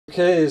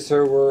Okay,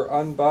 so we're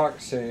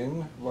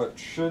unboxing what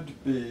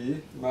should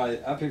be my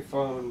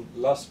Epiphone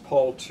Les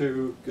Paul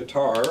 2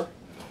 guitar,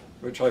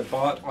 which I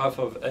bought off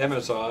of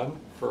Amazon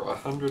for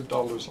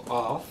 $100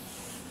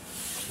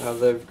 off. Now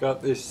they've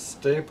got these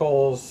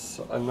staples.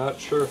 I'm not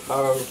sure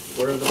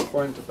where the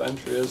point of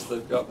entry is.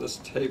 They've got this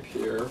tape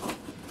here.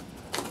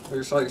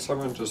 Looks like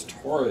someone just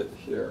tore it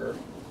here.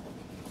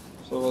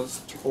 So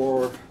let's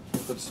tore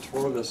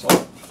this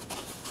up.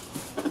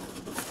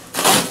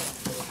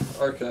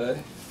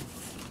 Okay.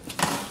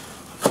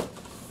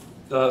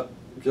 That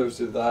gives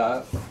you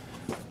that,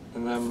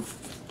 and then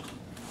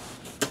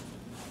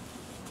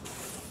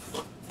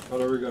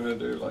what are we going to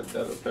do, like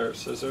get a pair of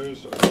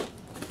scissors? Or?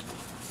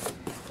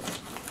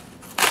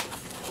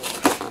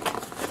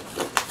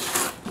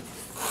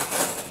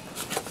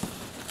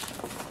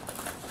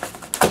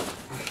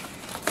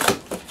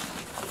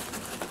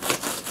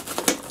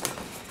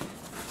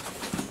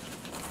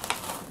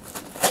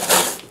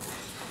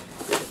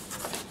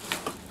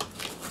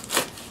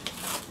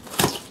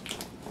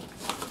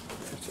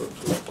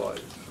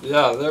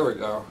 Yeah, there we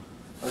go.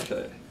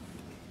 Okay.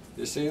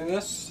 You seeing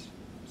this?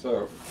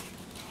 So,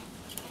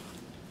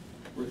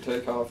 we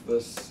take off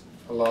this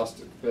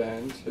elastic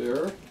band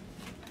here,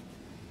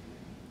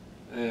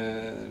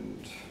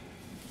 and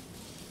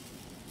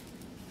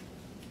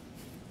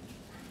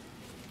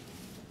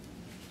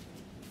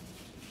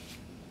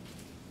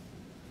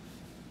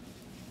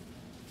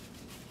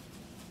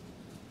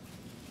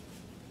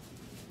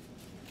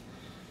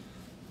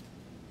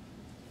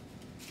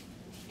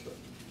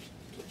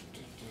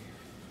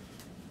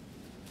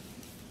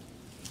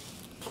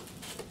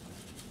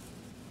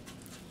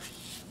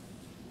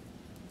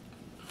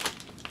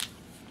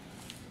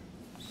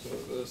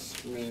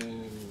this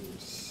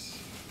means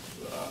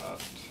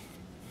that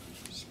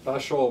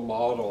special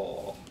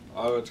model.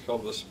 Oh, it's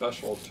called the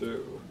Special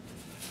 2.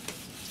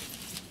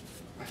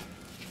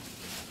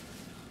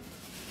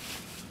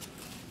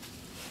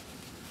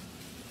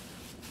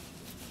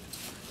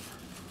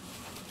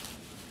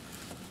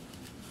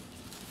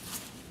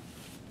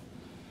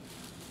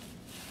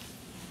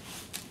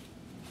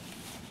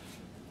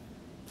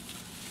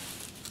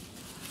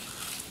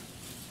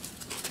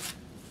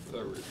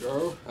 There we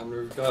go, and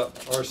we've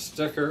got our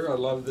sticker. I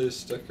love these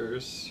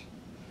stickers.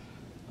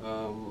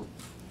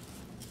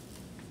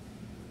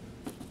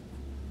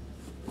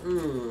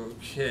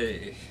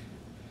 Okay.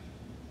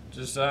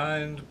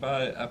 Designed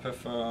by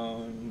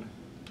Epiphone.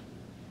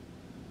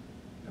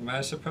 Am I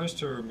supposed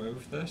to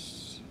remove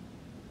this?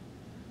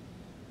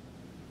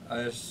 I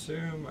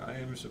assume I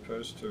am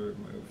supposed to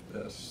remove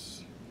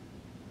this.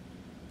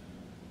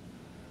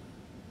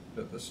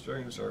 But the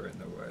strings are in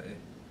the way.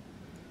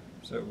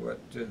 So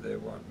what do they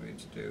want me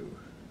to do?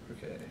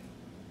 Okay.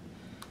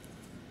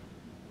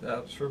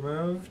 That's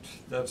removed.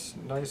 That's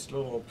nice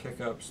little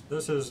pickups.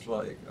 This is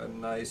like a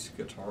nice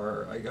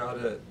guitar. I got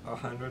it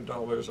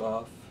 $100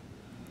 off,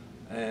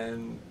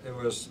 and it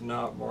was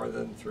not more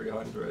than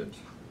 $300.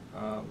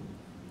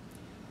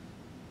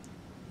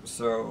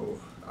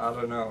 So I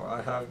don't know.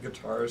 I have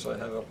guitars. I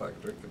have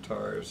electric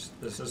guitars.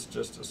 This is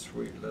just a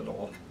sweet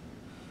little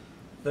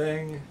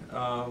thing.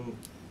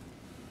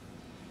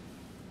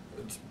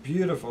 It's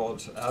beautiful.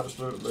 It's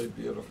absolutely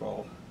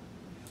beautiful.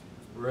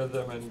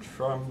 Rhythm and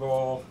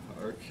tremble.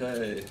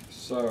 Okay,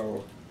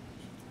 so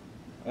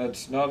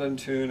it's not in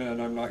tune,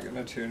 and I'm not going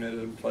to tune it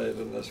and play it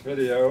in this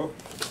video.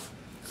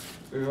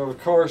 We've of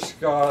course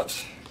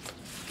got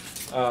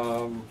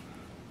our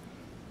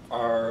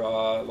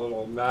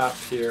little map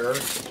here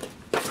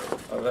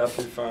of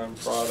Epiphone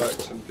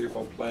products and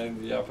people playing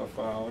the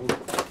Epiphone.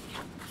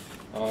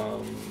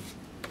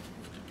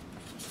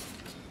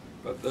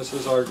 But this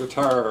is our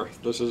guitar.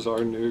 This is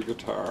our new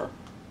guitar.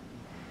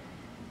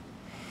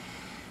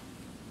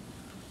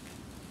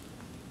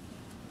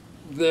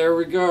 There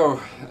we go.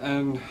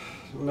 And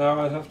now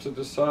I have to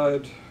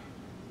decide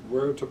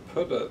where to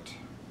put it.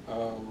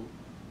 Well,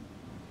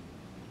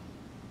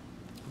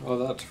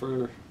 that's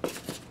for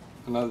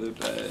another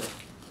day.